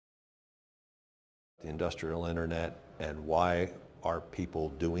the industrial internet and why are people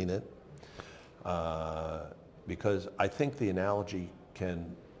doing it. Because I think the analogy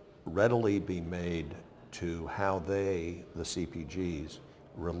can readily be made to how they, the CPGs,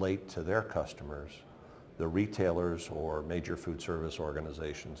 relate to their customers, the retailers or major food service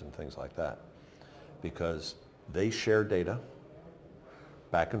organizations and things like that. Because they share data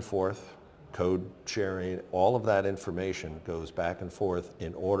back and forth, code sharing, all of that information goes back and forth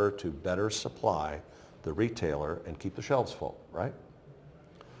in order to better supply the retailer and keep the shelves full, right?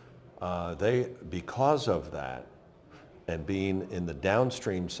 Because of that, and being in the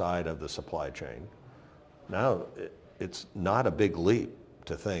downstream side of the supply chain, now it's not a big leap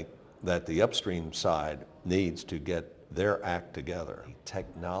to think that the upstream side needs to get their act together. The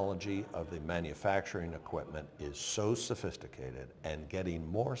technology of the manufacturing equipment is so sophisticated and getting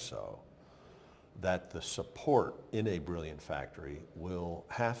more so that the support in a brilliant factory will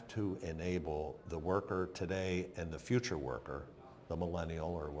have to enable the worker today and the future worker, the millennial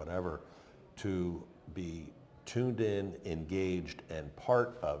or whatever, to be tuned in, engaged, and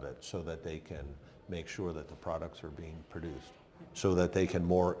part of it so that they can make sure that the products are being produced, so that they can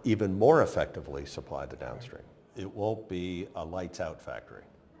even more effectively supply the downstream. It won't be a lights out factory.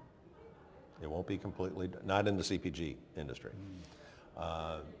 It won't be completely, not in the CPG industry.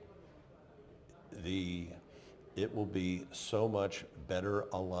 It will be so much better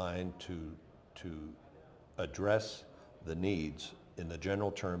aligned to address the needs, in the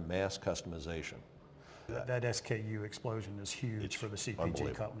general term, mass customization. That SKU explosion is huge for the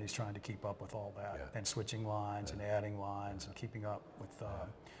CPG companies trying to keep up with all that, and switching lines and adding lines and keeping up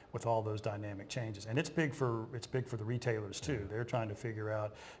with all those dynamic changes. And it's big for the retailers too. They're trying to figure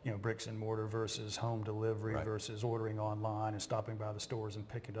out, bricks and mortar versus home delivery versus ordering online and stopping by the stores and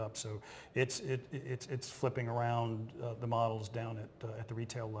pick it up. So it's flipping around the models down at the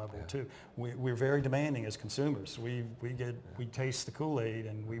retail level too. We're very demanding as consumers. We taste the Kool-Aid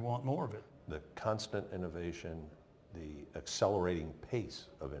and we want more of it. The constant innovation, the accelerating pace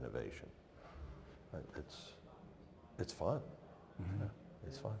of innovation. It's fun. Mm-hmm.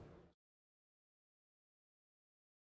 It's fun.